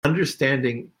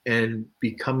understanding and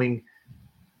becoming,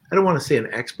 I don't want to say an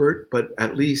expert, but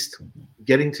at least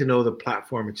getting to know the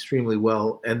platform extremely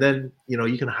well. And then,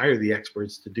 you can hire the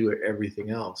experts to do everything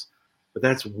else. But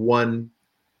that's one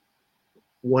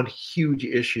huge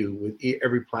issue with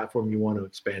every platform you want to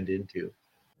expand into.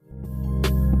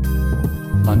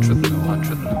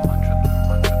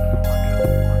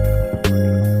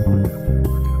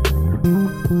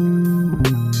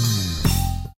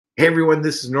 Hey everyone,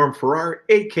 this is Norm Farrar,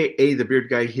 aka the Beard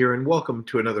Guy here, and welcome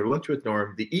to another Lunch with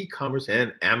Norm, the e-commerce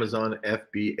and Amazon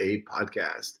FBA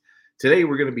podcast. Today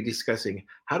we're going to be discussing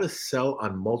how to sell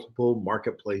on multiple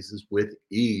marketplaces with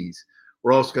ease.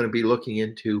 We're also going to be looking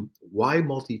into why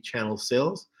multi-channel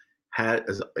sales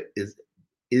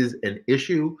is an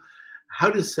issue, how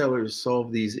do sellers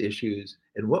solve these issues,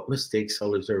 and what mistakes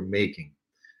sellers are making.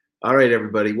 All right,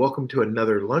 everybody, welcome to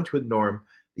another Lunch with Norm,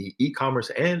 the e-commerce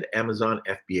and Amazon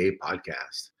FBA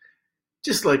podcast.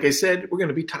 Just like I said, we're going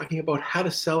to be talking about how to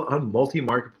sell on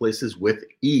multi-marketplaces with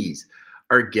ease.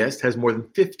 Our guest has more than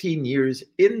 15 years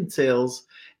in sales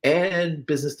and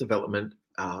business development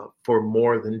for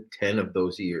more than 10 of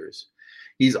those years.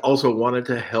 He's also wanted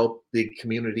to help the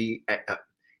community.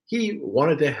 He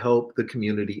wanted to help the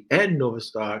community, and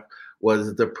Novostock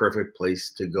was the perfect place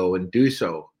to go and do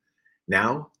so.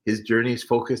 Now, his journey is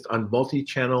focused on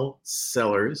multi-channel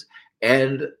sellers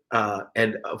and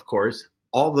of course,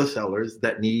 all the sellers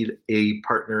that need a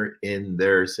partner in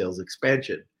their sales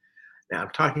expansion. Now, I'm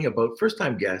talking about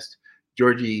first-time guest,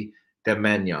 Georgi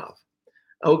Damyanov.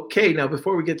 Okay, now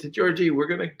before we get to Georgi, we're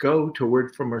going to go to a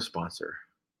word from our sponsor.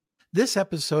 This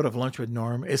episode of Lunch with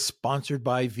Norm is sponsored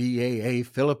by VAA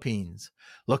Philippines.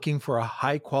 Looking for a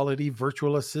high-quality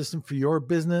virtual assistant for your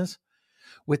business?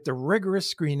 With the rigorous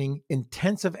screening,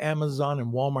 intensive Amazon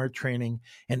and Walmart training,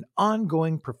 and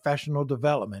ongoing professional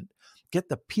development, get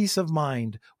the peace of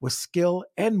mind with skilled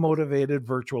and motivated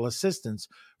virtual assistants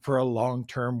for a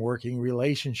long-term working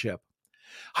relationship.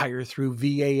 Hire through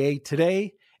VAA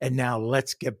today, and now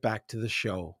let's get back to the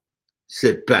show.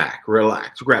 Sit back,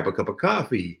 relax, grab a cup of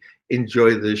coffee,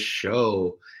 enjoy the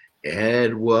show,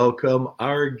 and welcome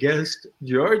our guest,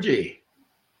 Georgi.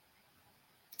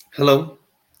 Hello.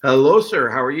 Hello, sir.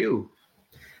 How are you?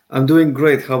 I'm doing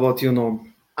great. How about you,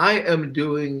 Norm? I am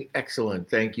doing excellent.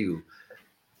 Thank you.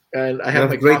 And I have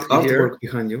my great coffee artwork here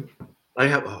behind you. I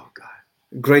have, oh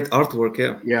God. Great artwork,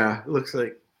 yeah. Yeah, it looks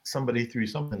like somebody threw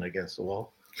something against the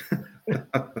wall.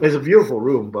 It's a beautiful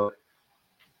room, but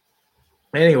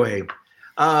anyway,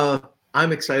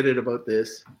 I'm excited about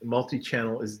this.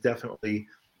 Multi-channel is definitely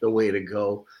the way to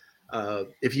go.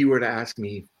 If you were to ask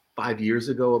me 5 years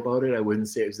ago about it, I wouldn't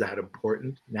say it was that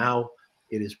important. Now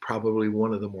it is probably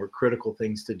one of the more critical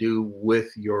things to do with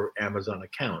your Amazon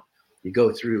account. You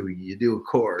go through, you do a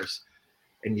course,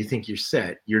 and you think you're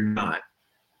set. You're not.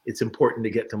 It's important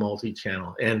to get to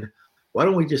multi-channel. And why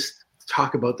don't we just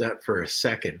talk about that for a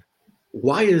second?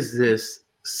 Why is this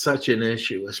such an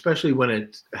issue, especially when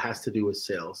it has to do with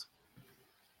sales?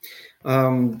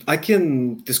 I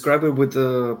can describe it with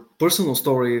a personal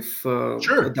story if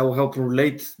Sure. That will help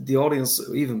relate the audience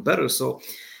even better. So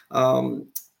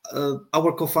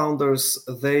our co-founders,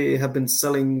 they have been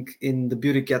selling in the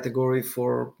beauty category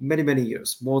for many, many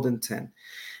years, more than 10.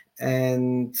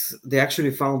 And they actually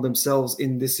found themselves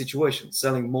in this situation,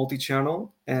 selling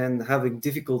multi-channel and having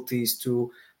difficulties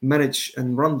to manage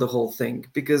and run the whole thing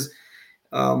because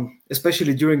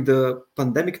especially during the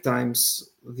pandemic times,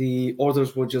 the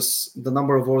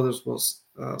number of orders was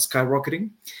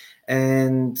skyrocketing,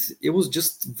 and it was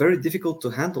just very difficult to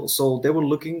handle. So they were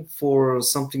looking for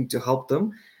something to help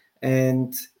them.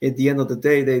 And at the end of the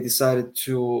day, they decided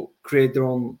to create their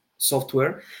own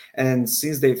software. And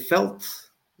since they felt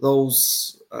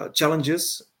those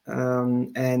challenges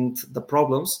and the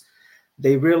problems,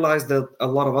 they realized that a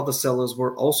lot of other sellers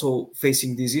were also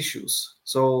facing these issues.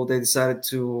 So they decided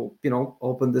to,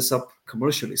 open this up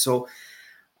commercially. So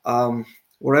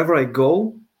wherever I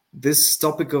go, this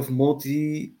topic of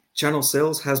multi-channel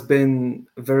sales has been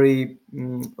very,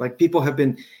 people have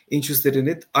been interested in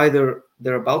it. Either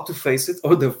they're about to face it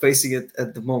or they're facing it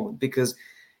at the moment. Because,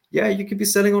 yeah, you could be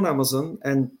selling on Amazon.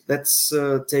 And let's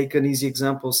take an easy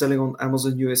example, selling on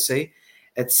Amazon USA.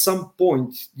 At some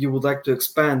point, you would like to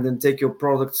expand and take your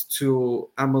product to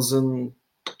Amazon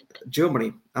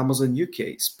Germany, Amazon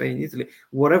UK, Spain, Italy,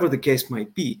 whatever the case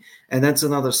might be. And that's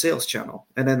another sales channel.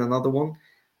 And then another one.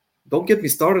 Don't get me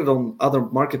started on other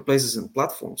marketplaces and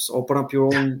platforms. Open up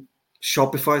your own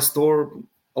Shopify store,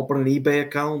 open an eBay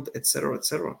account, etc.,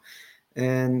 etc.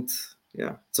 And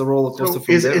yeah, it's a roller coaster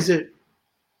from there.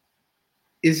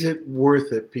 Is it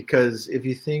worth it? Because if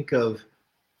you think of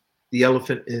the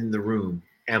elephant in the room,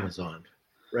 Amazon,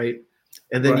 right?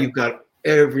 And then Right. you've got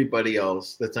everybody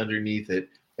else that's underneath it.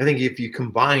 I think if you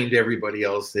combined everybody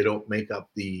else, they don't make up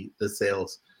the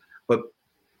sales. But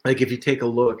like if you take a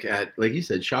look at, like you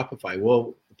said, Shopify.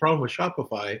 Well, the problem with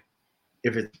Shopify,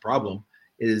 if it's a problem,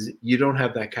 is you don't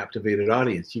have that captivated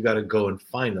audience. You got to go and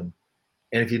find them.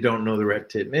 And if you don't know the right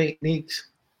techniques,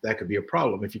 that could be a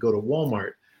problem. If you go to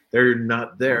Walmart, they're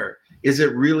not there. Is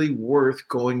it really worth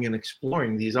going and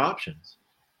exploring these options?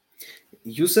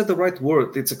 You said the right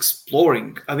word. It's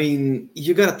exploring. I mean,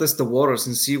 you gotta test the waters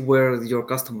and see where your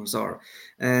customers are,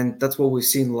 and that's what we've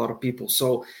seen a lot of people.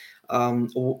 So,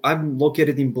 I'm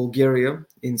located in Bulgaria,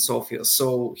 in Sofia.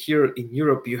 So here in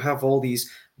Europe, you have all these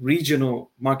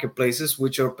regional marketplaces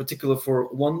which are particular for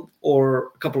one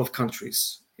or a couple of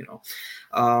countries.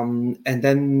 And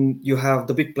then you have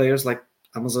the big players like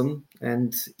Amazon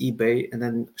and eBay, and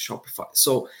then Shopify.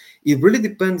 So it really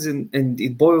depends, and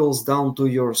it boils down to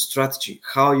your strategy,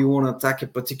 how you want to attack a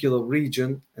particular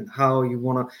region and how you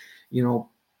want to,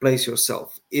 place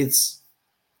yourself. It's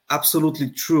absolutely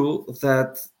true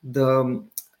that the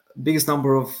biggest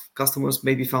number of customers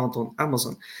may be found on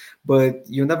Amazon, but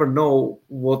you never know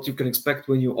what you can expect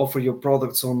when you offer your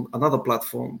products on another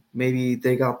platform. Maybe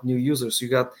they got new users.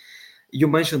 You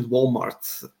mentioned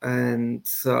Walmart, and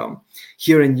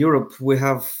here in Europe we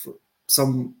have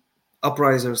some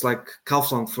uprisers like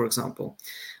Kaufland, for example,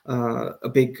 a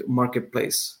big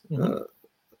marketplace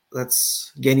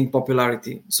that's gaining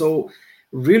popularity. So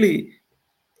really,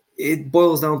 it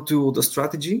boils down to the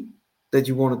strategy that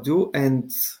you want to do, and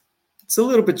it's a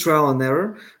little bit trial and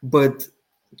error. But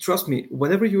trust me,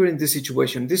 whenever you're in this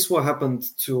situation, this is what happened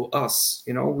to us.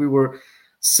 We were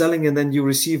selling, and then you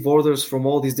receive orders from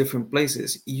all these different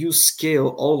places. You scale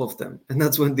all of them, and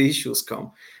that's when the issues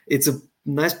come. It's a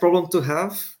nice problem to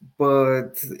have,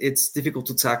 but it's difficult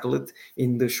to tackle it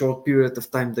in the short period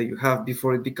of time that you have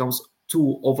before it becomes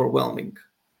too overwhelming.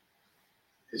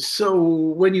 So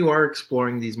when you are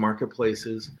exploring these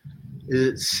marketplaces, is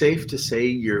it safe to say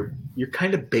you're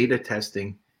kind of beta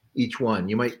testing each one?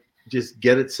 You might just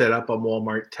get it set up on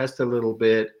Walmart, test a little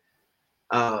bit.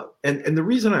 And the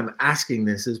reason I'm asking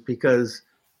this is because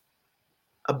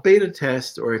a beta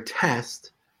test or a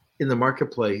test in the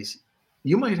marketplace,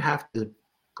 you might have to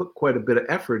put quite a bit of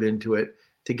effort into it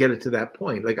to get it to that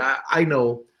point. Like I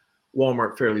know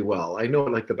Walmart fairly well. I know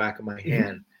it like the back of my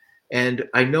hand. And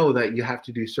I know that you have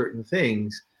to do certain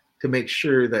things to make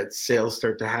sure that sales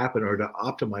start to happen or to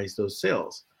optimize those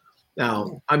sales.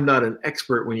 Now, I'm not an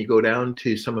expert when you go down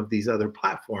to some of these other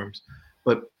platforms,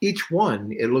 but each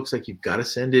one, it looks like you've got to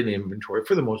send in inventory.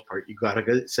 For the most part, you've got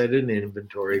to send in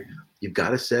inventory. You've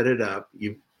got to set it up.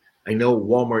 I know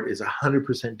Walmart is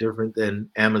 100% different than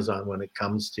Amazon when it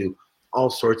comes to all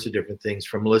sorts of different things,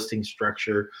 from listing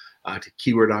structure to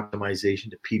keyword optimization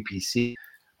to PPC.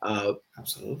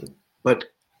 Absolutely. But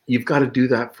you've got to do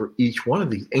that for each one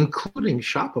of these, including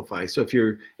Shopify. So if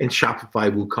you're in Shopify,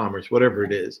 WooCommerce, whatever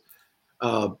it is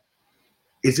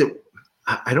it,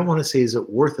 I don't want to say is it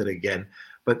worth it again,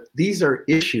 but these are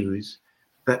issues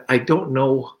that I don't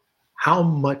know how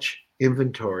much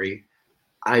inventory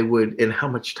I would and how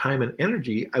much time and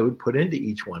energy I would put into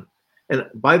each one. And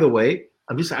by the way,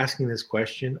 I'm just asking this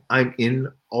question. I'm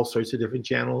in all sorts of different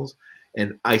channels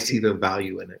and I see the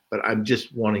value in it, but I'm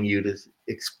just wanting you to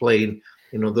explain,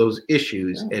 those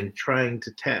issues and trying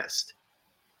to test.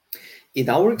 In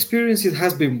our experience, it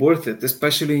has been worth it,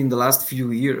 especially in the last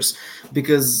few years,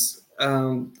 because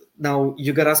now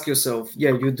you got to ask yourself,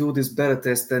 you do this beta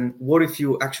test, and what if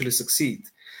you actually succeed?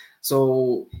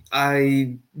 So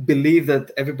I believe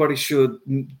that everybody should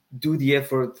do the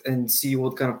effort and see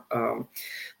what kind of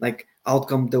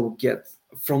outcome they will get.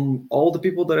 From all the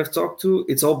people that I've talked to,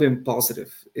 it's all been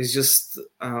positive. It's just,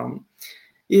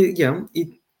 it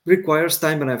requires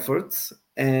time and effort.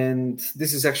 And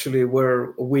this is actually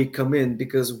where we come in,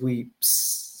 because we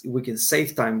can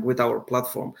save time with our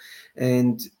platform,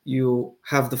 and you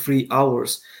have the free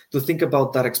hours to think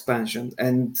about that expansion.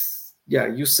 And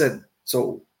you said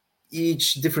so.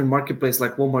 Each different marketplace,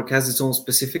 like Walmart, has its own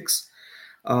specifics.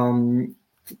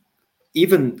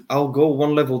 Even I'll go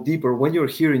one level deeper. When you're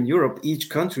here in Europe, each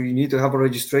country, you need to have a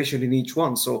registration in each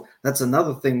one. So that's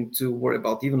another thing to worry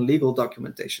about, even legal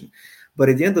documentation. But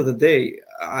at the end of the day,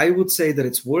 I would say that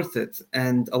it's worth it.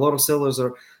 And a lot of sellers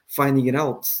are finding it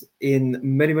out in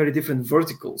many, many different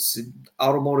verticals, in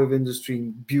automotive industry,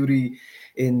 in beauty,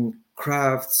 in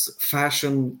crafts,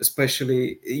 fashion,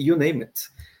 especially, you name it.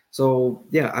 So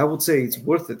I would say it's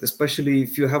worth it, especially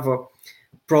if you have a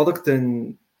product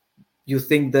and you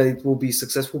think that it will be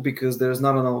successful, because there's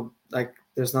not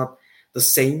the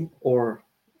same or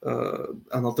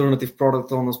an alternative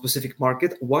product on a specific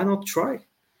market. Why not try?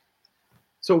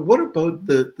 So what about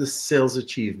the sales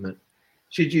achievement?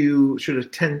 Should a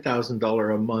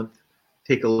 $10,000 a month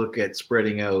take a look at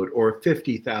spreading out, or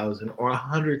 50,000 or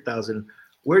 100,000?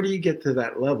 Where do you get to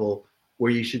that level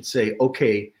where you should say,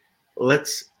 okay,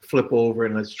 let's flip over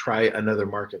and let's try another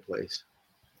marketplace?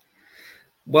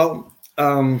 Well,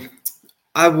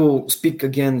 I will speak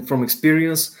again from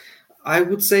experience. I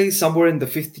would say somewhere in the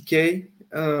 50K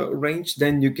range,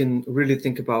 then you can really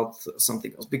think about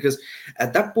something else. Because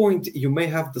at that point, you may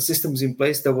have the systems in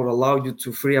place that will allow you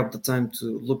to free up the time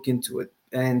to look into it,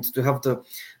 and to have the,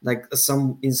 like,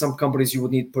 in some companies you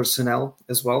would need personnel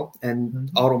as well, and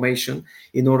automation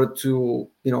in order to,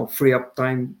 free up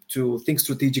time to think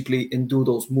strategically and do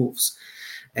those moves,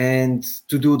 and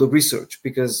to do the research,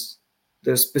 because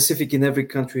they're specific in every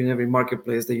country, in every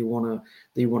marketplace that you want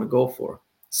to go for.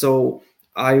 So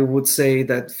I would say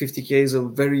that 50K is a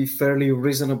very fairly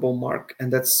reasonable mark,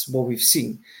 and that's what we've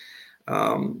seen,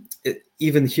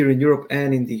 even here in Europe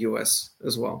and in the US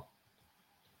as well.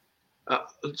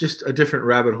 Just a different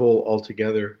rabbit hole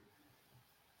altogether.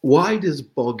 Why does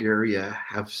Bulgaria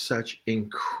have such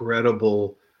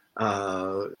incredible,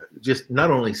 just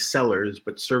not only sellers,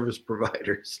 but service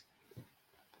providers?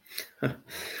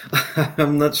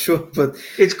 I'm not sure, but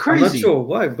it's crazy. I'm not sure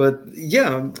why, but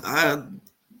yeah,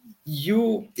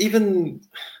 you even,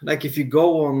 like, if you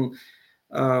go on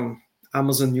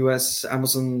Amazon US,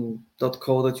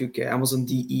 Amazon.co.uk, Amazon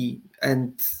DE,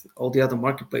 and all the other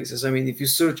marketplaces. I mean, if you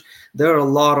search, there are a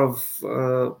lot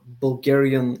of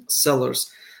Bulgarian sellers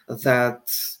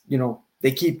that,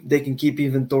 they can keep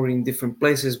inventory in different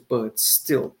places, but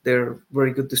still they're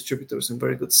very good distributors and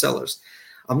very good sellers.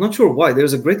 I'm not sure why.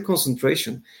 There's a great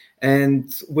concentration,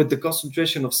 and with the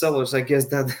concentration of sellers, I guess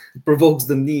that provokes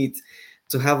the need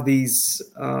to have these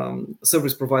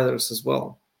service providers as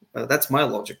well. That's my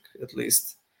logic, at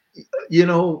least.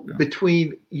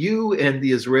 Between you and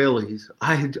the Israelis,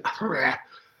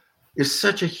 there's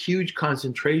such a huge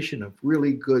concentration of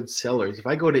really good sellers. If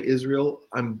I go to Israel,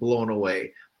 I'm blown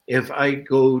away. If I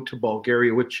go to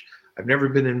Bulgaria, which I've never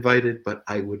been invited, but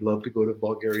I would love to go to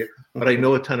Bulgaria, but I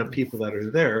know a ton of people that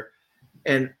are there.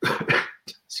 And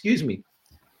excuse me,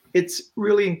 it's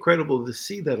really incredible to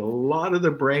see that a lot of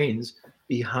the brains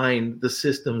behind the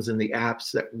systems and the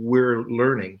apps that we're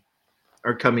learning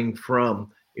are coming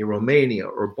from Romania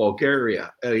or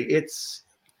Bulgaria. It's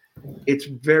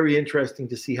very interesting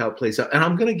to see how it plays out. And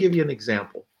I'm going to give you an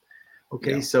example.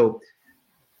 Okay, yeah. So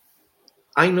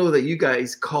I know that you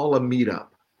guys call a meetup,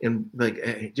 and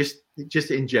like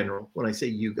just in general, when I say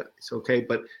you guys, okay,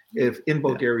 but if in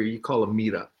Bulgaria you call a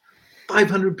meetup,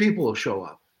 500 people will show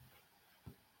up.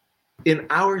 In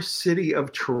our city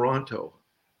of Toronto,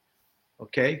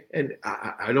 okay, and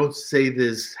I don't say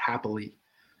this happily,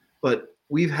 but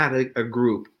we've had a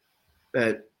group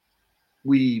that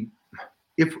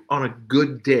if on a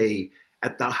good day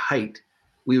at the height,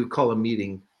 we would call a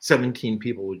meeting, 17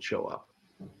 people would show up.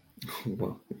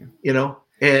 Well, yeah.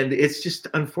 And it's just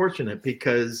unfortunate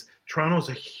because Toronto's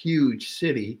a huge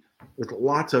city with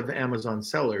lots of Amazon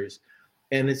sellers.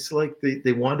 And it's like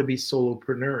they want to be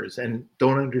solopreneurs and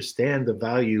don't understand the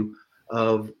value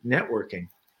of networking.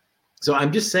 So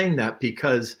I'm just saying that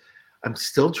because I'm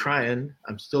still trying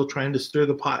to stir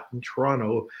the pot in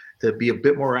Toronto to be a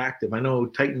bit more active. I know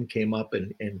Titan came up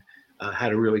and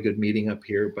had a really good meeting up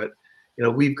here, but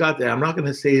we've got that. I'm not going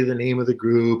to say the name of the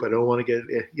group. I don't want to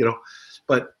get,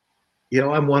 but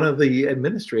I'm one of the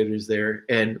administrators there,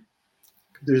 and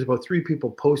there's about 3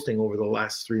 people posting over the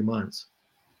last 3 months.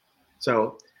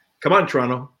 So come on,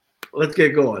 Toronto, let's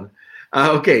get going.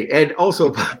 Okay, and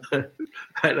also,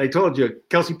 and I told you,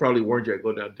 Kelsey probably warned you I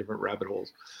go down different rabbit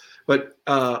holes. But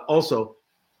also,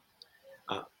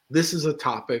 this is a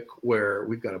topic where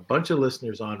we've got a bunch of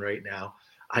listeners on right now.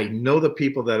 I know the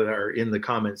people that are in the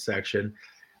comment section.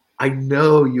 I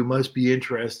know you must be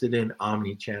interested in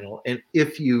omnichannel. And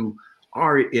if you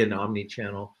are in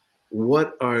omnichannel,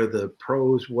 what are the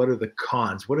pros? What are the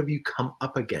cons? What have you come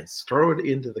up against? Throw it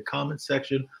into the comment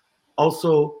section.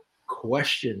 Also,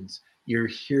 questions. You're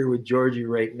here with Georgi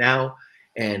right now,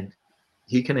 and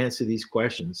he can answer these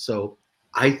questions. So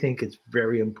I think it's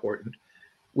very important,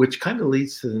 which kind of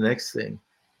leads to the next thing.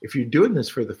 If you're doing this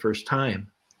for the first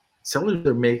time, sellers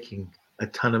are making a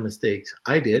ton of mistakes.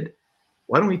 I did.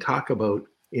 Why don't we talk about,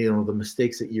 the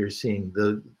mistakes that you're seeing,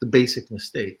 the basic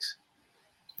mistakes?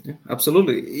 Yeah,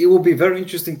 absolutely. It will be very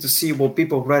interesting to see what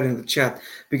people write in the chat,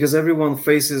 because everyone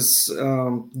faces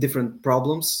different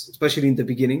problems, especially in the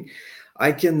beginning.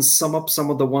 I can sum up some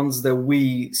of the ones that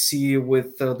we see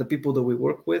with the people that we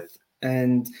work with.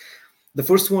 And the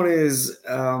first one is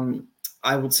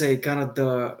I would say, kind of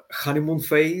the honeymoon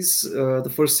phase,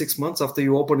 the first 6 months after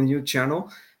you open a new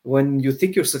channel, when you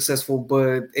think you're successful,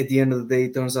 but at the end of the day,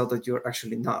 it turns out that you're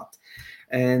actually not.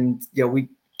 And yeah, we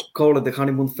call it the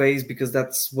honeymoon phase because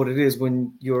that's what it is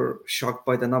when you're shocked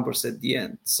by the numbers at the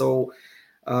end. So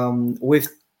we've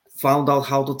found out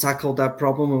how to tackle that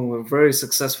problem, and we're very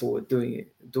successful at doing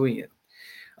it.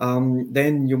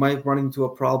 Then you might run into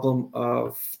a problem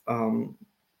of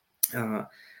uh,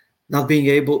 not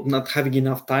having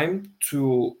enough time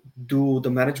to do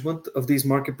the management of these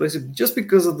marketplaces just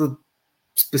because of the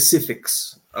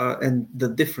specifics and the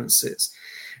differences.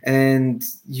 And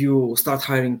you start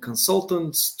hiring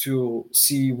consultants to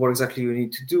see what exactly you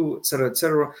need to do, et cetera, et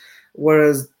cetera.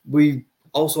 Whereas we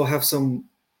also have some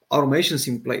automations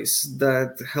in place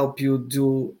that help you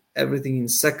do everything in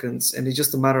seconds. And it's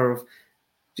just a matter of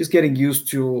just getting used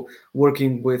to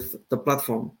working with the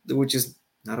platform, which is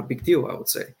not a big deal, I would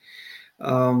say.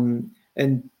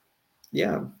 And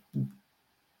yeah,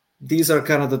 these are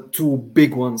kind of the two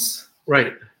big ones.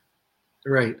 Right.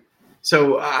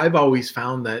 So I've always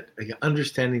found that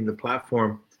understanding the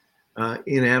platform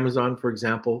in Amazon, for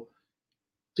example,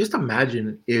 just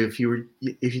imagine if you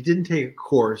didn't take a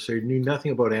course or knew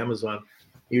nothing about Amazon,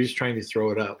 you're just trying to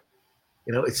throw it up.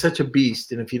 It's such a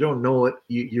beast, and if you don't know it,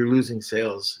 you're losing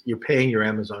sales. You're paying your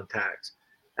Amazon tax.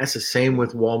 That's the same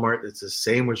with Walmart. It's the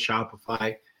same with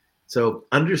Shopify. So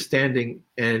understanding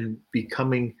and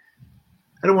becoming,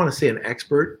 I don't want to say an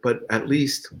expert, but at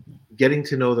least getting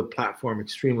to know the platform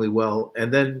extremely well.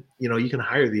 And then, you can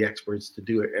hire the experts to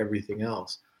do everything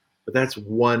else. But that's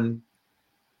one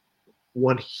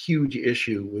huge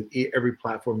issue with every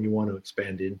platform you want to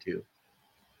expand into.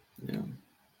 Yeah.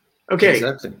 Okay.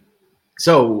 Exactly.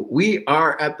 So we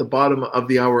are at the bottom of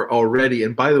the hour already.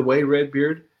 And by the way,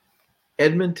 Redbeard,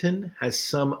 Edmonton has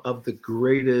some of the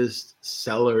greatest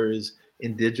sellers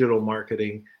in digital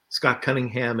marketing. Scott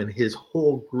Cunningham and his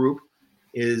whole group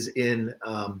is in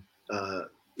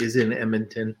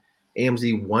Edmonton.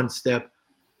 AMZ One Step,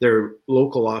 their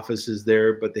local office is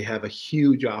there, but they have a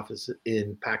huge office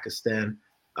in Pakistan.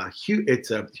 It's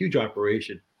a huge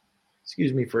operation.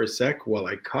 Excuse me for a sec while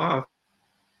I cough.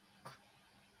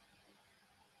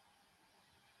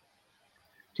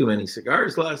 Too many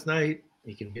cigars last night.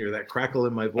 You can hear that crackle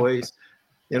in my voice.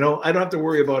 I don't have to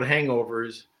worry about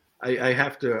hangovers. I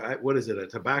have to, what is it, a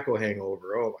tobacco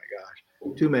hangover? Oh my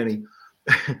gosh, too many.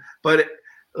 But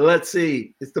let's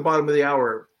see, it's the bottom of the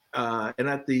hour. And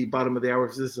at the bottom of the hour,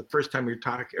 if this is the first time you're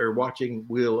talking or watching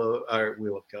Wheel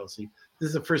of Kelsey, this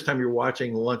is the first time you're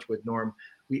watching Lunch with Norm,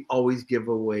 we always give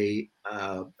away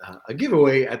a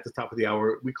giveaway at the top of the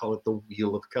hour. We call it the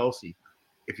Wheel of Kelsey.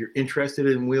 If you're interested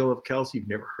in Wheel of Kelsey, you've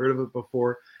never heard of it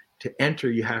before, to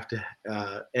enter, you have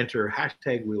to enter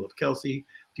hashtag Wheel of Kelsey.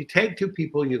 If you tag two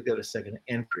people, you'll get a second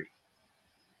entry.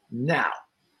 Now,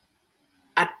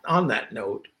 on that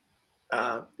note,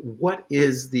 what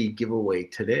is the giveaway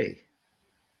today?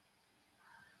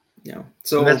 Yeah,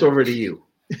 so and that's over to you.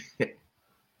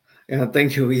 Yeah,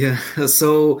 thank you. Yeah,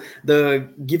 so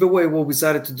the giveaway what we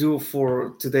decided to do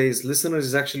for today's listeners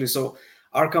is actually, so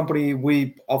our company,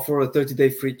 we offer a 30-day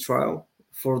free trial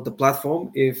for the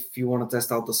platform if you want to test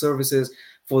out the services.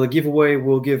 For the giveaway,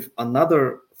 we'll give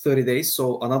another 30 days,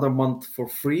 so another month for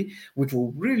free, which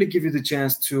will really give you the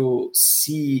chance to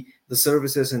see the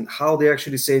services and how they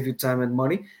actually save you time and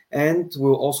money. And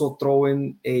we'll also throw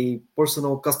in a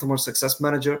personal customer success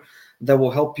manager that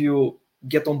will help you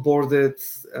get onboarded,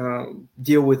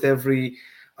 deal with every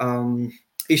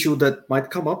issue that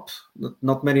might come up.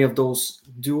 Not many of those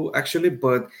do actually,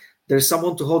 but there's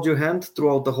someone to hold your hand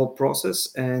throughout the whole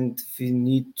process. And if you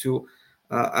need to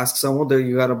ask someone, that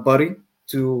you got a buddy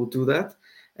to do that.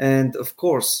 And of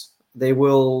course, they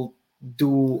will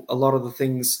do a lot of the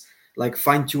things like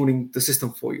fine-tuning the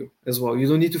system for you as well. You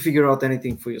don't need to figure out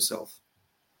anything for yourself.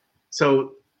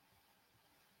 So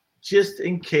just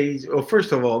in case, well,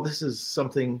 first of all, this is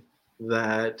something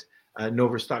that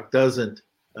Noverstock doesn't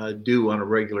do on a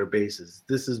regular basis.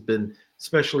 This has been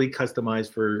specially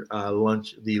customized for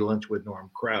the Lunch with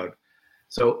Norm crowd.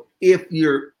 So if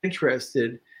you're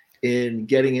interested in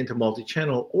getting into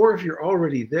multi-channel, or if you're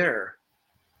already there,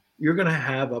 you're going to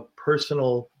have a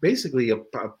personal, basically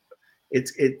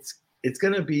it's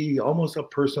going to be almost a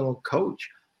personal coach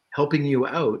helping you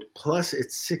out. Plus,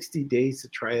 it's 60 days to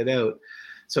try it out.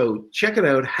 So check it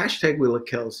out. Hashtag Wheel of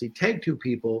Kelsey. Tag two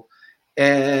people.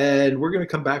 And we're going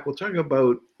to come back. We'll talk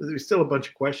about, there's still a bunch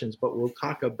of questions, but we'll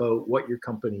talk about what your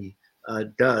company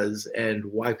does and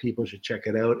why people should check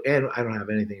it out. And I don't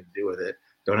have anything to do with it.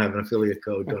 Don't have an affiliate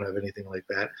code. Don't have anything like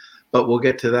that. But we'll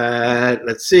get to that.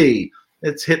 Let's see.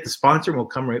 Let's hit the sponsor and we'll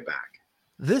come right back.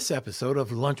 This episode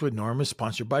of Lunch with Norm is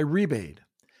sponsored by Rebate.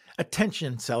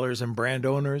 Attention sellers and brand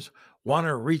owners, want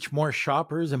to reach more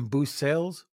shoppers and boost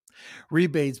sales?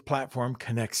 Rebate's platform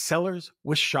connects sellers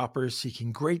with shoppers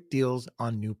seeking great deals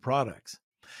on new products.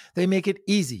 They make it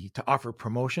easy to offer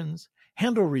promotions,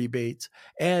 handle rebates,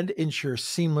 and ensure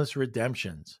seamless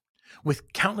redemptions.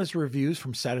 With countless reviews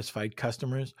from satisfied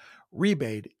customers,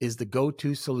 Rebate is the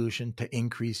go-to solution to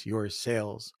increase your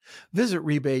sales. Visit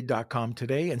rebate.com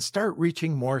today and start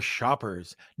reaching more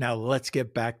shoppers. Now let's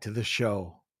get back to the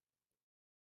show.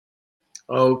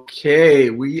 Okay,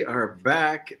 we are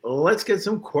back. Let's get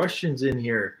some questions in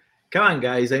here. Come on,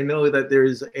 guys. I know that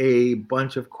there's a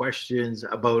bunch of questions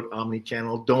about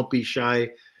omnichannel. Don't be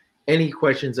shy. Any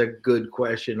question's a good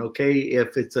question, okay?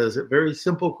 If it's a very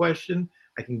simple question,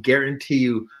 I can guarantee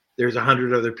you there's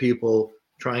 100 other people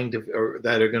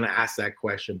that are going to ask that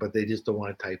question, but they just don't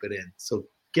want to type it in. So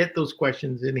get those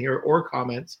questions in here or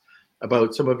comments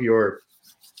about some of your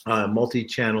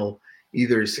multi-channel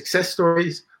either success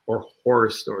stories or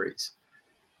horror stories.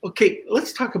 Okay,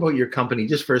 let's talk about your company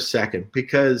just for a second,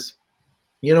 because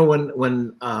when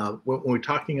we're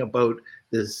talking about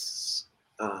this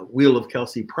Wheel of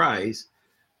Kelsey prize,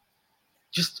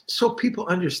 just so people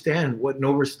understand what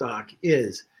Noverstock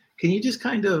is, can you just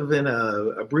kind of, in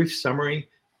a brief summary,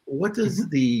 what does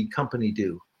the company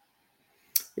do?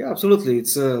 Yeah, absolutely.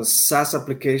 It's a SaaS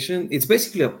application. It's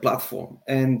basically a platform,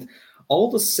 and all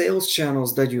the sales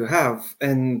channels that you have,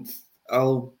 and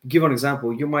I'll give an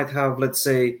example. You might have, let's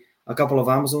say, a couple of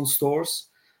Amazon stores.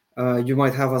 You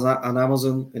might have an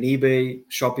Amazon, an eBay,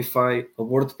 Shopify, a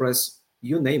WordPress,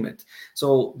 you name it.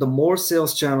 So the more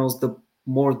sales channels, the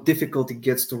more difficult it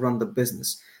gets to run the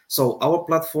business. So our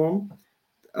platform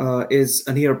is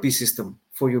an ERP system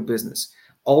for your business.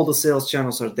 All the sales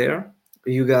channels are there.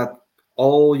 You got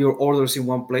all your orders in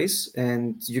one place,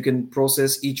 and you can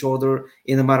process each order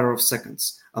in a matter of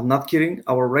seconds. I'm not kidding.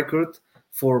 Our record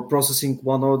for processing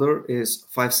one order is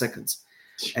 5 seconds.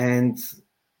 And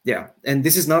yeah, and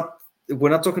we're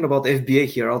not talking about FBA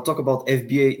here. I'll talk about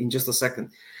FBA in just a second,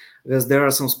 because there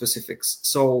are some specifics.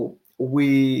 So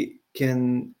we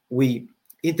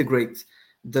integrate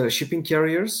the shipping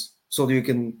carriers so that you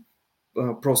can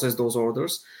process those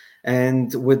orders.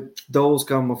 And with those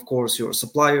come, of course, your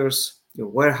suppliers, your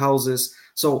warehouses.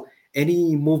 So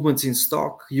any movements in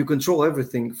stock, you control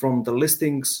everything from the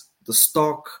listings, the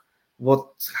stock, what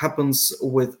happens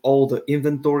with all the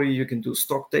inventory. You can do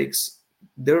stock takes.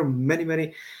 There are many,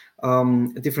 many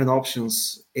different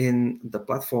options in the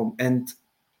platform. And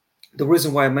the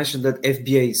reason why I mentioned that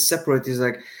FBA is separate is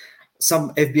like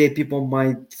some FBA people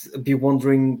might be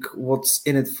wondering what's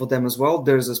in it for them as well.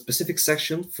 There's a specific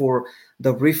section for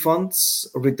the refunds,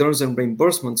 returns, and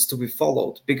reimbursements to be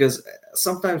followed, because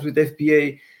sometimes with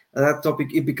FBA, that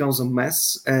topic, it becomes a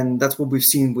mess, and that's what we've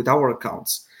seen with our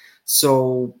accounts.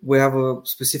 So we have a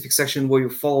specific section where you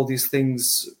follow these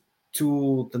things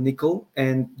to the nickel,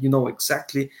 and you know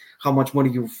exactly how much money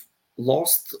you've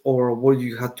lost or what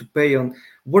you had to pay on,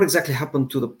 what exactly happened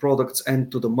to the products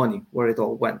and to the money, where it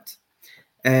all went.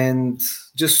 And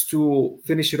just to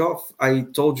finish it off, I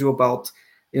told you about,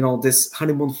 this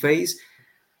honeymoon phase.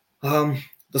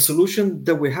 The solution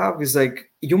that we have is like,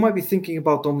 you might be thinking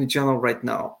about omnichannel right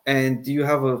now, and you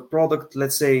have a product,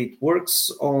 let's say it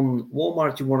works on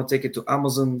Walmart, you want to take it to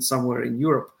Amazon somewhere in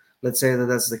Europe. Let's say that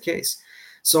that's the case.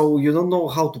 So you don't know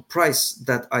how to price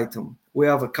that item. We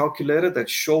have a calculator that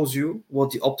shows you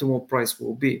what the optimal price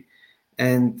will be.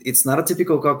 And it's not a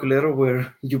typical calculator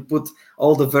where you put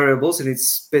all the variables and it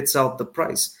spits out the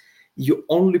price. You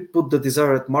only put the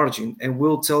desired margin, and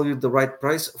we'll tell you the right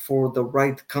price for the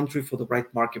right country, for the right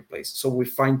marketplace. So we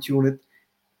fine tune it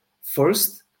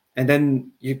first, and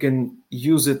then you can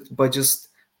use it by just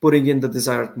putting in the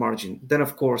desired margin. Then,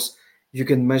 of course, you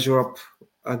can measure up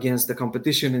against the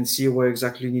competition and see where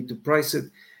exactly you need to price it.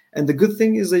 And the good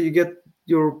thing is that you get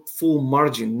your full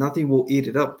margin. Nothing will eat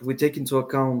it up. We take into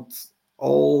account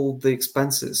all the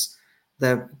expenses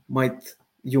that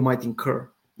you might incur,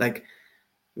 like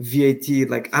VAT,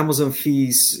 like Amazon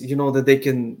fees, that they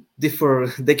can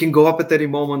differ. They can go up at any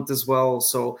moment as well.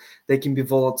 So they can be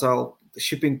volatile. The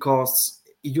shipping costs,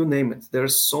 you name it.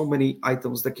 There's so many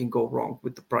items that can go wrong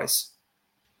with the price.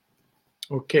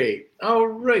 Okay. All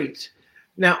right.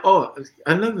 Now,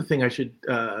 another thing I should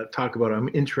talk about, I'm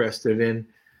interested in,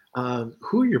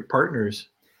 who are your partners?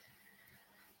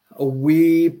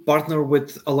 We partner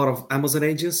with a lot of Amazon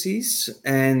agencies,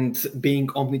 and being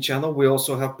omnichannel, we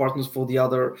also have partners for the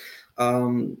other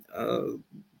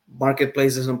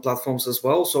marketplaces and platforms as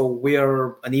well. So we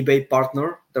are an eBay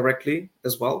partner directly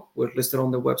as well. We're listed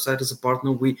on the website as a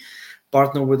partner. We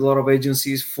partner with a lot of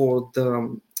agencies for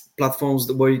the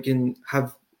platforms where you can have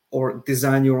or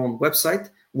design your own website.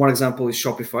 One example is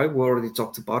Shopify. We already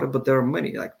talked about it, but there are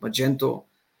many like Magento,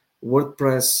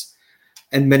 WordPress,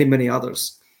 and many, many others.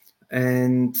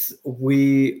 And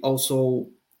we also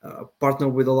partner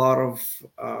with a lot of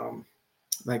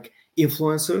like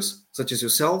influencers such as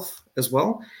yourself as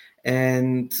well.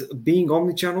 And being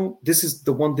omnichannel, this is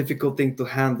the one difficult thing to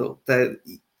handle, that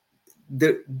the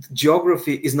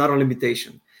geography is not a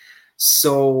limitation.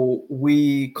 So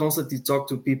we constantly talk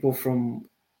to people from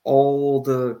all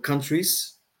the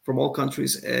countries, from all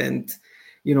countries, and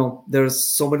there's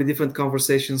so many different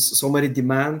conversations, so many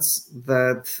demands,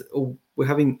 that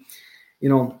we're having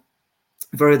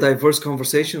very diverse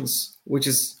conversations, which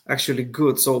is actually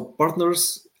good. So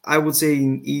partners, I would say,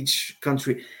 in each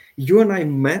country. You and I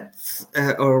met,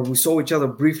 or we saw each other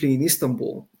briefly in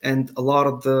Istanbul, and a lot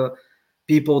of the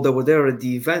people that were there at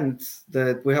the event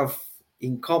that we have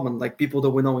in common, like people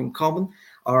that we know in common,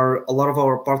 are a lot of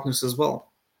our partners as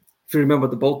well. If you remember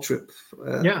the boat trip,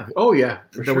 yeah, oh yeah,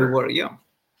 for that sure. we were, yeah.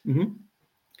 Mm-hmm.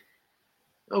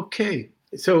 Okay,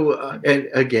 so and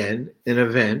again, an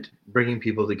event bringing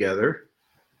people together.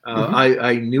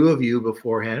 I knew of you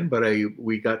beforehand, but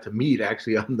we got to meet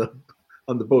actually on the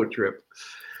boat trip.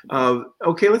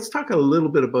 Okay, let's talk a little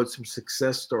bit about some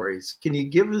success stories. Can you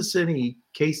give us any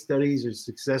case studies or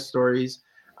success stories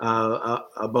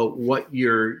about what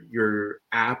your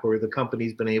app or the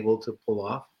company's been able to pull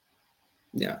off?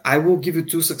 Yeah, I will give you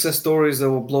two success stories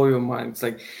that will blow your mind. It's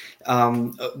like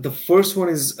the first one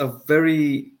is a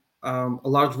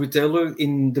large retailer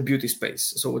in the beauty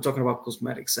space. So we're talking about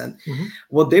cosmetics, and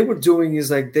what they were doing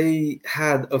is like they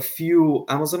had a few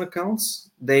Amazon accounts,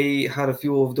 they had a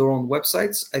few of their own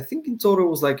websites. I think in total it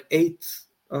was like 8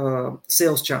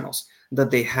 sales channels that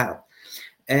they had,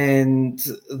 and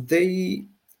they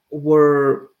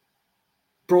were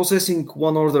processing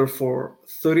one order for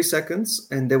 30 seconds,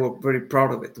 and they were very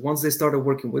proud of it. Once they started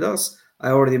working with us,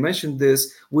 I already mentioned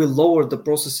this, we lowered the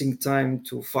processing time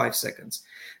to 5 seconds.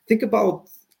 Think about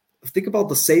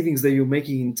the savings that you're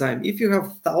making in time. If you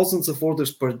have thousands of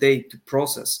orders per day to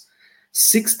process,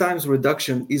 6 times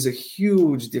reduction is a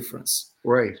huge difference.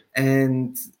 Right.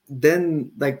 And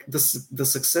then like the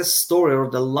success story or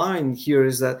the line here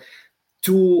is that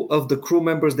 2 of the crew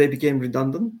members, they became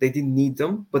redundant. They didn't need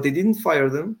them, but they didn't fire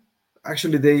them.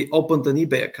 Actually, they opened an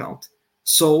eBay account.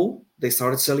 So they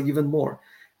started selling even more.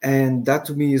 And that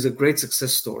to me is a great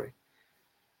success story.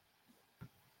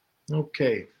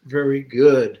 Okay, very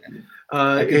good.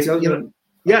 I can tell you.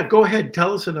 Yeah, go ahead.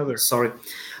 Tell us another. Sorry.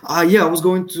 Yeah, I was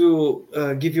going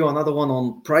to give you another one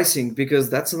on pricing, because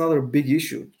that's another big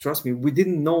issue. Trust me, we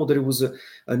didn't know that it was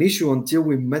an issue until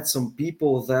we met some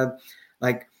people that,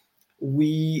 like,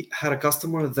 we had a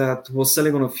customer that was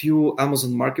selling on a few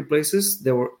Amazon marketplaces.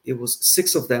 It was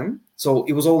 6 of them. So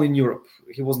it was all in Europe.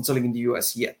 He wasn't selling in the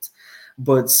US yet,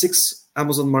 but 6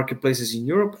 Amazon marketplaces in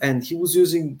Europe. And he was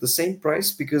using the same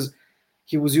price because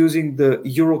he was using the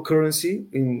euro currency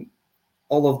in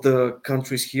all of the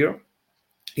countries here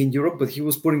in Europe, but he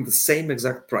was putting the same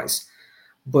exact price.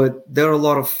 But there are a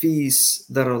lot of fees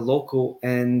that are local,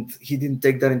 and he didn't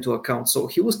take that into account. So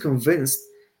he was convinced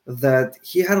that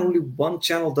he had only one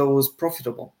channel that was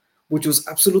profitable, which was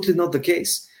absolutely not the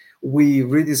case. We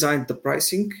redesigned the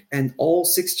pricing, and all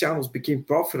 6 channels became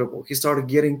profitable. He started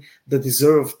getting the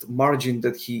deserved margin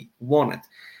that he wanted.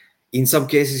 In some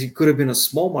cases, it could have been a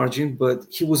small margin, but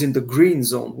he was in the green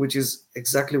zone, which is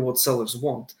exactly what sellers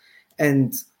want.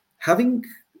 And having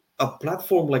a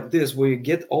platform like this where you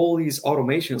get all these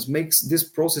automations makes this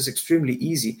process extremely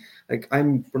easy. Like,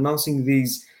 I'm pronouncing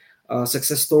these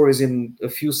success stories in a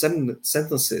few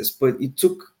sentences, but it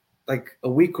took like a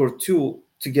week or 2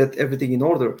 to get everything in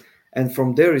order. And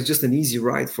from there, it's just an easy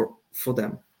ride for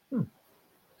them.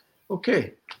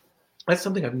 Okay. That's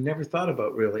something I've never thought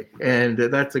about, really. And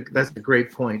that's a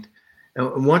great point.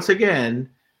 And once again,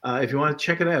 if you want to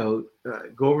check it out,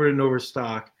 go over to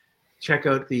Noverstock, check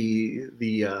out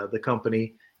the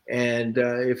company, and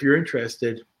if you're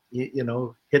interested,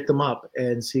 hit them up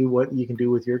and see what you can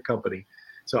do with your company.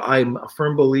 So I'm a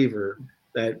firm believer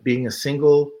that being a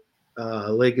single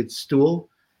legged stool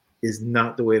is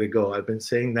not the way to go. I've been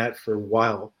saying that for a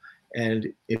while.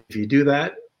 And if you do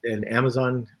that, and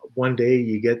Amazon, one day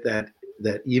you get that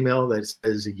email that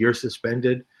says you're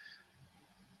suspended.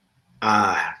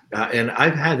 And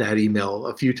I've had that email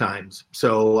a few times.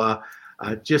 So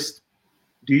just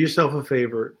do yourself a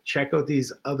favor, check out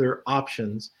these other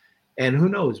options, and who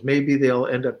knows, maybe they'll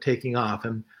end up taking off.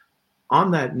 And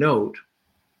on that note,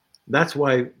 that's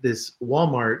why this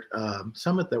Walmart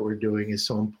summit that we're doing is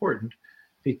so important,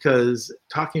 because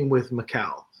talking with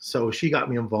Mikal, so she got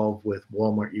me involved with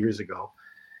Walmart years ago,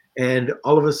 And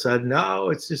all of a sudden, no,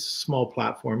 it's just a small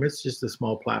platform. It's just a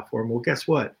small platform. Well, guess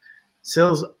what?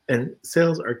 Sales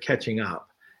are catching up.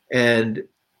 And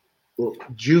well,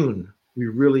 June, we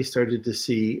really started to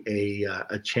see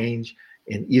a change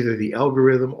in either the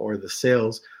algorithm or the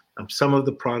sales. Some of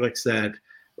the products that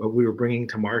we were bringing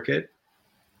to market,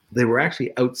 they were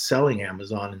actually outselling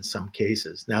Amazon in some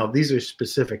cases. Now, these are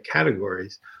specific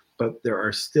categories, but there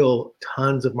are still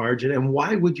tons of margin. And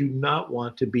why would you not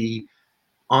want to be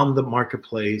on the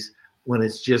marketplace when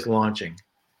it's just launching?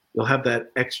 You'll have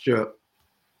that extra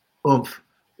oomph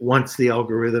once the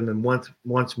algorithm and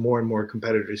once more and more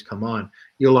competitors come on,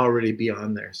 you'll already be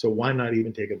on there. So why not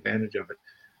even take advantage of it?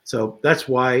 So that's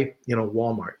why,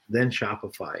 Walmart, then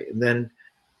Shopify, and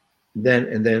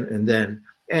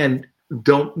and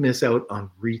don't miss out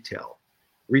on retail.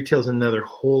 Retail is another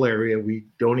whole area we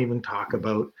don't even talk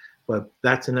about, but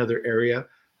that's another area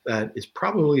that is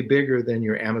probably bigger than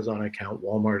your Amazon account,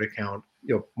 Walmart account,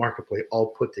 marketplace all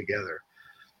put together.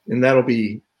 And that'll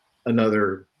be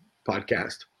another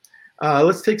podcast.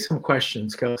 Let's take some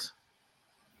questions, Kels.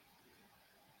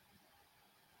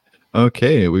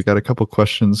 Okay, we've got a couple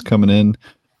questions coming in.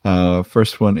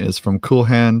 First one is from Cool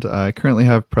Hand. I currently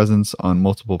have presence on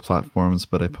multiple platforms,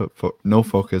 but I put no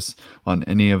focus on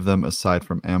any of them aside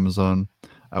from Amazon.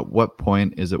 At what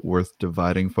point is it worth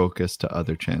dividing focus to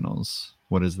other channels?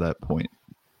 What is that point?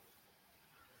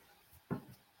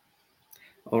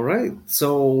 All right.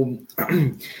 So,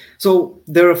 so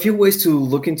there are a few ways to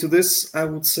look into this, I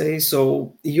would say.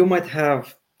 So you might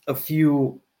have a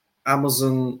few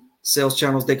Amazon sales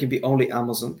channels. They can be only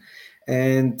Amazon.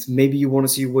 And maybe you want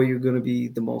to see where you're going to be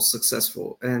the most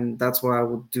successful. And that's why I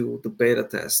would do the beta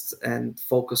test and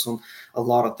focus on a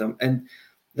lot of them. And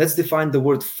let's define the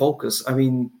word focus. I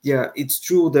mean, yeah, it's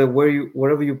true that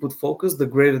wherever you put focus, the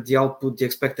greater the output, the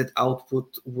expected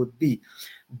output would be.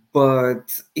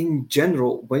 But in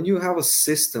general, when you have a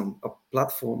system, a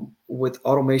platform with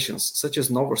automations such as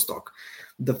Noverstock,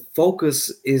 the focus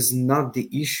is not the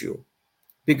issue,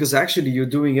 because actually you're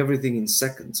doing everything in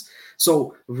seconds.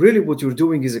 So really what you're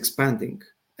doing is expanding.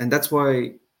 And that's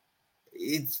why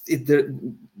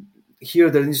here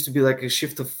there needs to be like a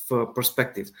shift of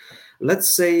perspective.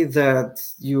 Let's say that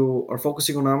you are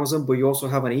focusing on Amazon, but you also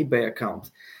have an eBay account.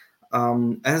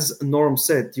 As Norm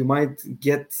said, you might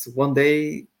get one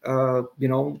day,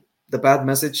 the bad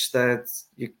message that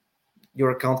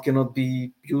your account cannot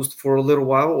be used for a little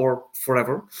while or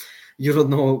forever. You don't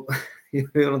know, you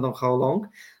don't know how long.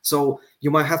 So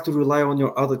you might have to rely on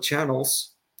your other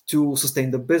channels to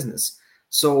sustain the business.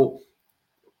 So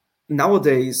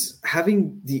nowadays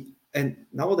having the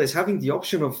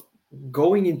option of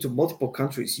going into multiple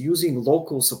countries, using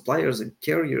local suppliers and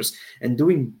carriers, and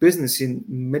doing business in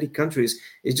many countries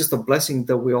is just a blessing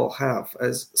that we all have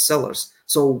as sellers.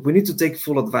 So we need to take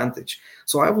full advantage.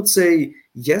 So I would say,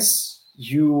 yes,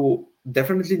 you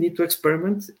definitely need to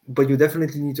experiment, but you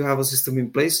definitely need to have a system in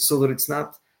place so that it's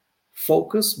not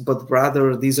focus, but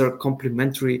rather these are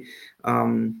complementary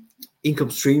income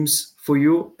streams for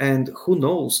you. And who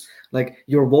knows, like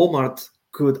your Walmart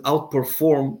could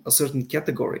outperform a certain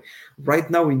category. Right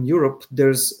now in Europe,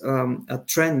 there's a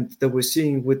trend that we're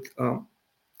seeing with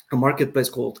a marketplace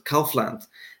called Kaufland.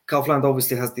 Kaufland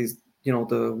obviously has these,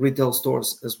 the retail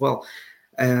stores as well.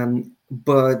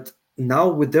 But now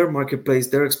with their marketplace,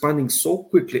 they're expanding so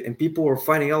quickly, and people are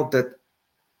finding out that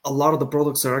a lot of the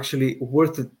products are actually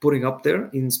worth it putting up there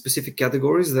in specific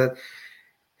categories that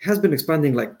has been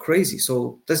expanding like crazy.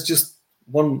 So that's just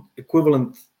one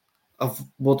equivalent of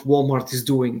what Walmart is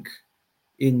doing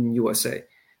in USA.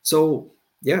 So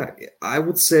yeah, I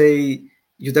would say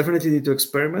you definitely need to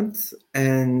experiment,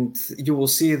 and you will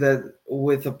see that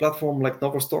with a platform like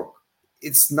Noverstock,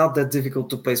 it's not that difficult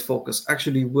to place focus.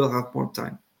 Actually, you will have more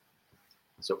time.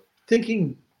 So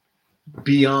thinking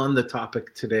beyond the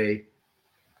topic today,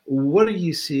 what are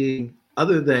you seeing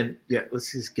other than,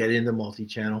 let's just get into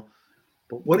multi-channel,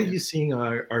 but what are you seeing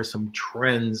are some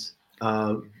trends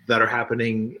that are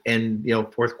happening in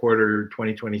fourth quarter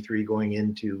 2023 going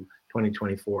into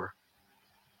 2024?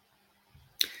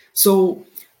 So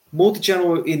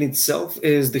multi-channel in itself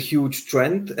is the huge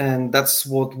trend, and that's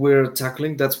what we're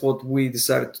tackling. That's what we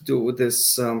decided to do with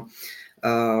this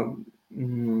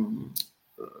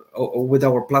with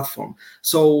our platform.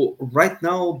 So right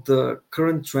now, the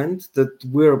current trend that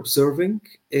we're observing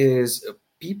is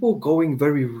people going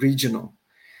very regional.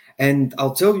 And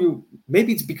I'll tell you,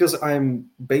 maybe it's because I'm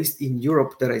based in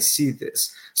Europe that I see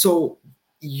this. So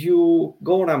you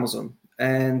go on Amazon,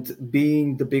 and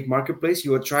being the big marketplace,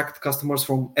 you attract customers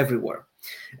from everywhere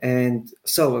and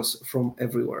sellers from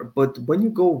everywhere. But when you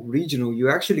go regional, you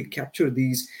actually capture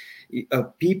these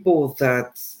people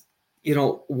that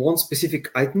want specific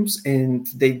items and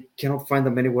they cannot find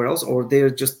them anywhere else, or they're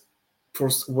just for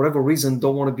whatever reason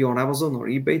don't want to be on Amazon or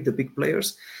eBay, the big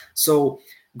players. So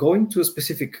going to a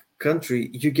specific country,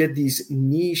 you get these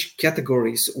niche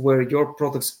categories where your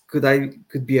products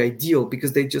could be ideal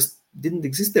because they just didn't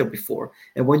exist there before.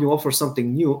 And when you offer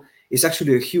something new, it's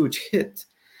actually a huge hit.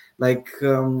 Like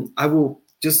I will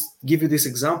just give you this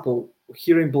example.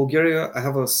 Here in Bulgaria, I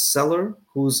have a seller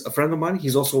who's a friend of mine.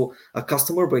 He's also a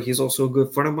customer, but he's also a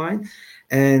good friend of mine.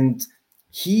 And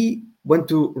he went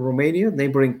to Romania,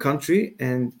 neighboring country,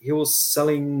 and he was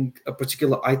selling a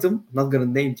particular item. I'm not going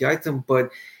to name the item,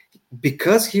 but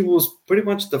because he was pretty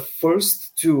much the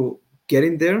first to get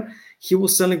in there, he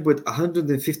was selling with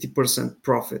 150%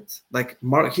 profit. Like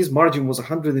his margin was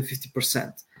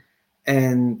 150%.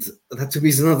 And that to me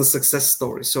is another success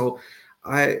story. So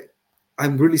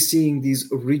I'm really seeing these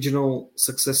regional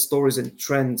success stories and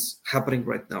trends happening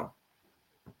right now.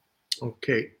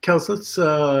 Okay, Kels, let's.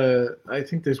 I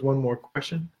think there's one more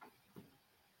question.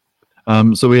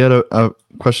 So we had a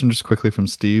question just quickly from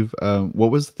Steve.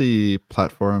 What was the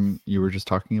platform you were just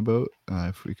talking about?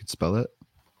 If we could spell it.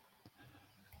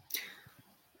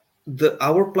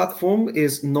 Our platform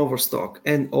is Noverstock,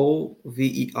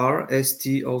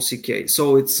 Noverstock.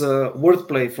 So it's a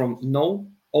wordplay from no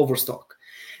overstock.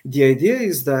 The idea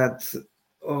is that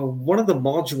one of the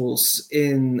modules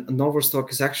in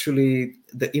Noverstock is actually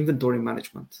the inventory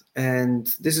management. And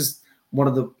this is one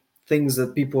of the things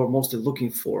that people are mostly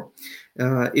looking for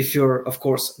if you're, of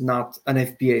course, not an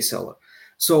FBA seller.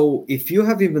 So if you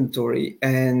have inventory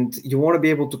and you want to be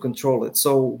able to control it,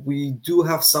 so we do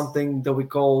have something that we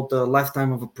call the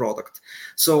lifetime of a product.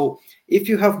 So if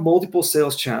you have multiple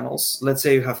sales channels, let's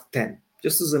say you have 10,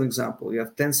 just as an example, you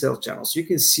have 10 sales channels, you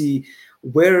can see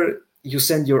where you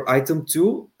send your item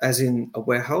to, as in a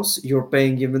warehouse, you're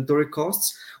paying inventory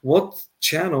costs, what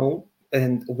channel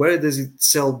and where does it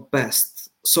sell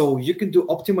best. So you can do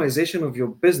optimization of your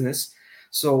business.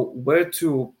 So where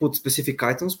to put specific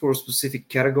items for a specific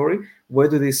category, where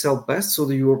do they sell best, so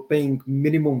that you are paying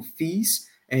minimum fees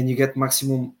and you get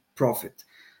maximum profit.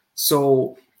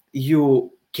 So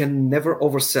you can never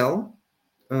oversell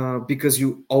because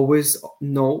you always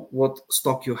know what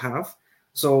stock you have.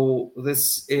 So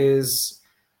this is,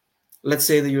 let's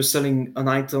say that you're selling an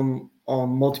item on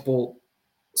multiple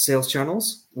sales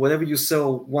channels. Whenever you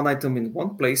sell one item in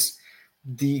one place,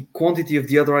 the quantity of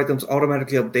the other items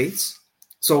automatically updates.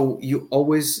 So you're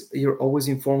always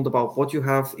informed about what you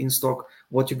have in stock,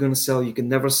 what you're going to sell. You can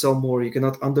never sell more. You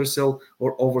cannot undersell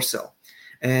or oversell.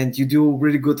 And you do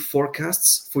really good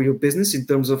forecasts for your business in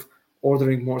terms of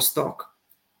ordering more stock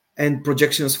and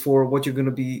projections for what you're going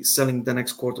to be selling the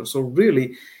next quarter. So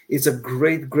really, it's a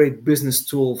great business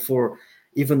tool for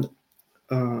even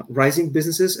rising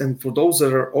businesses and for those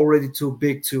that are already too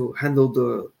big to handle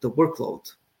the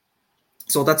workload.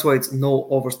 So that's why it's no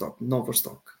overstock.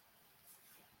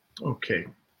 Okay.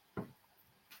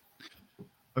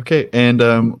 Okay, and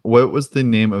what was the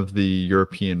name of the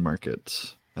European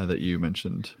market that you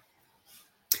mentioned?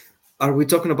 Are we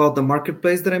talking about the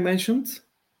marketplace that I mentioned?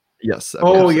 Yes.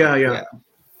 Oh, yeah.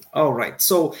 All right.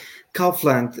 So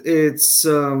Kaufland, it's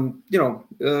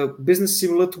business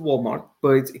similar to Walmart,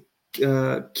 but it's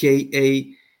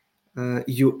Kaufland,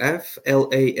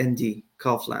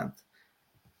 Kaufland,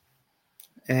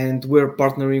 and we're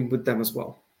partnering with them as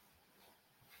well.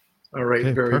 All right.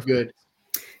 Okay, very perfect. good.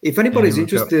 If anybody's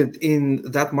interested in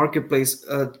that marketplace,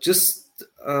 just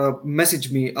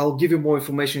message me. I'll give you more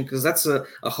information because that's a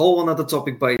whole another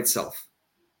topic by itself.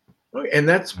 And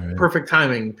that's All right. perfect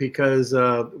timing because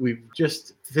we've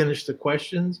just finished the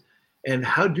questions. And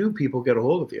how do people get a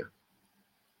hold of you?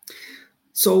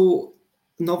 So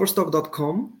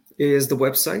noverstock.com is the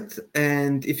website.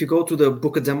 And if you go to the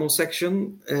book a demo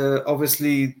section,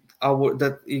 obviously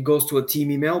it goes to a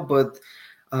team email, but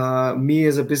me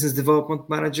as a business development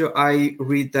manager, I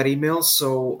read that email.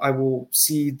 So I will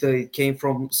see that it came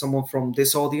from someone from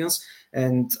this audience,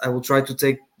 and I will try to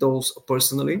take those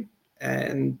personally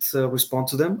and respond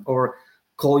to them or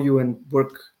call you and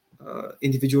work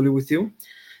individually with you.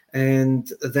 And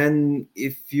then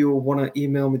if you want to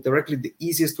email me directly, the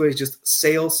easiest way is just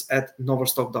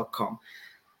sales@noverstock.com.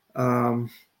 I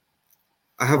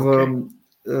have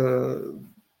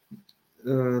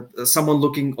someone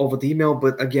looking over the email,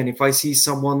 but again, if I see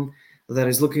someone that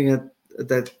is looking at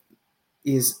that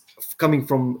is coming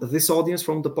from this audience,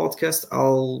 from the podcast,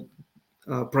 I'll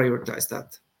prioritize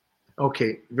that.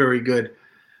 Okay, very good.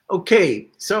 Okay,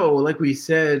 so like we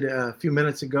said a few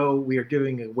minutes ago, we are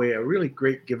giving away a really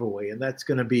great giveaway, and that's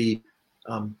going to be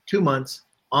 2 months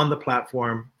on the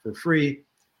platform for free.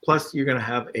 Plus, you're going to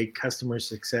have a customer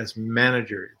success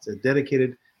manager. It's a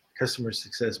dedicated customer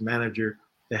success manager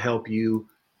to help you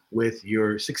with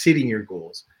your succeeding your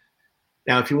goals.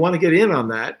 Now, if you want to get in on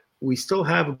that, we still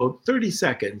have about 30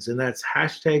 seconds, and that's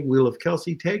hashtag Wheel of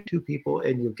Kelsey. Tag 2 people,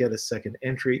 and you'll get a second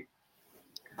entry.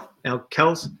 Now,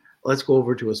 Kels, let's go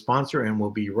over to a sponsor, and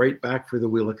we'll be right back for the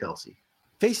Wheel of Kelsey.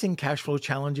 Facing cash flow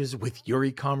challenges with your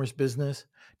e-commerce business?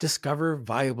 Discover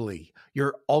Viably,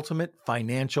 your ultimate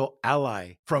financial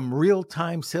ally. From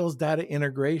real-time sales data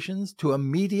integrations to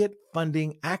immediate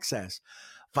funding access,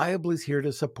 Viably is here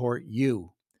to support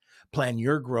you. Plan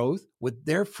your growth with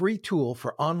their free tool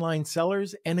for online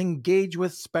sellers and engage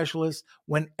with specialists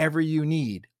whenever you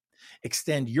need.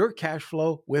 Extend your cash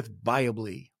flow with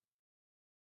Viably.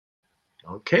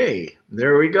 Okay,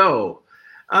 there we go.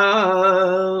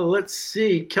 Let's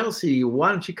see. Kelsey, why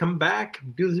don't you come back,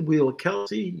 do the Wheel of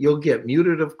Kelsey? You'll get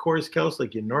muted, of course, Kelsey,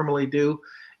 like you normally do,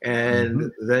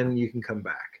 and then you can come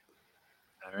back.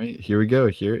 All right, here we go.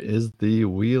 Here is the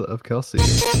Wheel of Kelsey.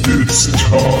 It's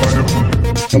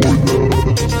time for the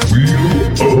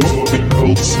Wheel of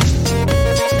Kelsey.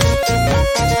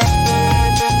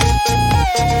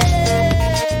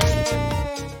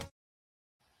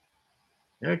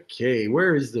 Okay,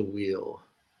 where is the wheel?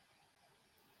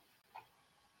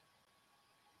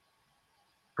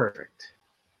 Perfect.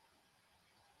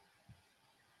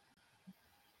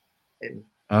 And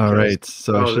All right,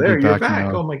 so I should there, be you're back back.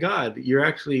 now. Oh my God, you're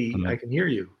actually, I can hear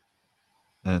you.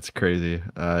 That's crazy.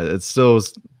 It still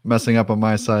is messing up on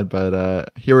my side, but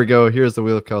here we go. Here's the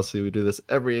Wheel of Kelsey. We do this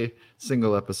every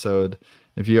single episode.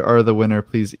 If you are the winner,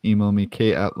 please email me,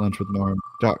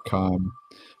 k@lunchwithnorm.com.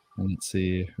 And let's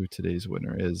see who today's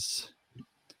winner is.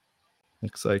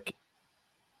 Looks like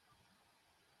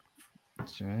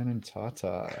Jan and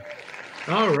Tata.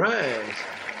 All right.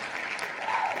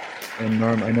 And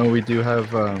Norm, I know we do have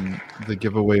the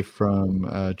giveaway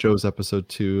from Joe's episode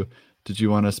 2. Did you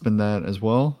want to spin that as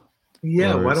well?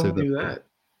 Yeah, Or why save don't we that do for- that?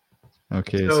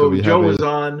 Okay, So so we Joe have was it.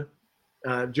 on.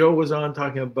 Joe was on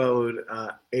talking about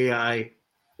AI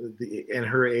and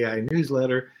her AI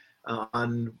newsletter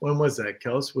on, when was that,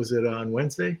 Kels? Was it on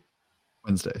Wednesday?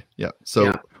 Wednesday. Yeah. So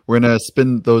Yeah. we're gonna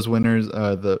spin those winners,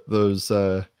 those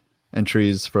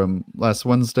entries from last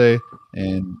Wednesday,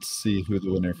 and see who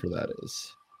the winner for that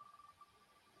is.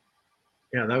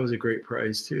 Yeah, that was a great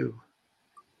prize too.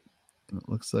 And it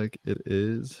looks like it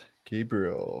is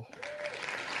Gabriel.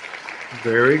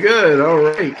 Very good. All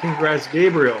right. Congrats,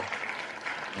 Gabriel.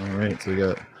 All right, so we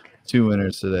got 2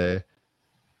 winners today.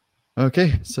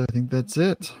 Okay, so I think that's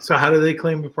it. So how do they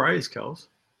claim the prize, Kels?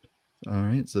 All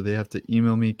right, so they have to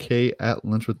email me,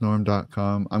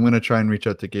 k@lunchwithnorm.com. I'm going to try and reach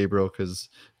out to Gabriel because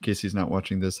in case he's not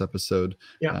watching this episode.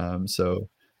 Yeah.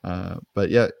 But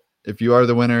yeah, if you are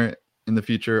the winner in the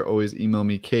future, always email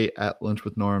me,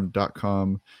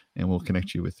 k@lunchwithnorm.com, and we'll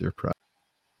connect you with your prize.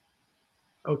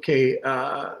 Okay.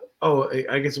 I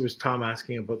guess it was Tom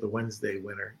asking about the Wednesday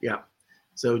winner. Yeah.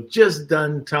 So just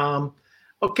done, Tom.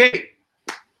 Okay.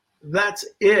 That's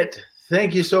it.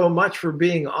 Thank you so much for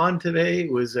being on today.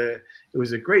 It was a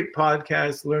great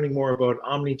podcast, learning more about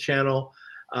omnichannel.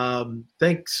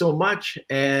 Thanks so much.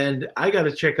 And I got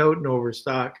to check out an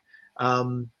Overstock.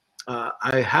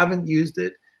 I haven't used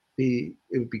it. It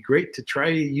would be great to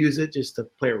try to use it just to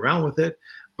play around with it.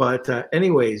 But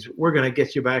anyways, we're going to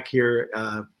get you back here.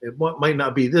 It might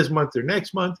not be this month or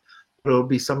next month, but it'll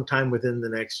be sometime within the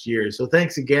next year. So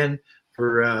thanks again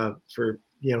for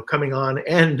coming on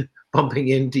and bumping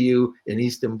into you in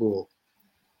Istanbul.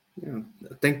 Yeah.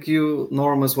 Thank you,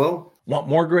 Norm, as well. Want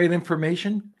more great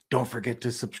information? Don't forget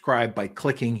to subscribe by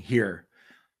clicking here.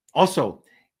 Also,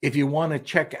 if you want to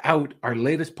check out our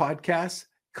latest podcasts,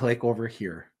 click over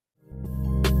here.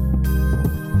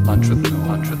 Lunch with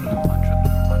Norm.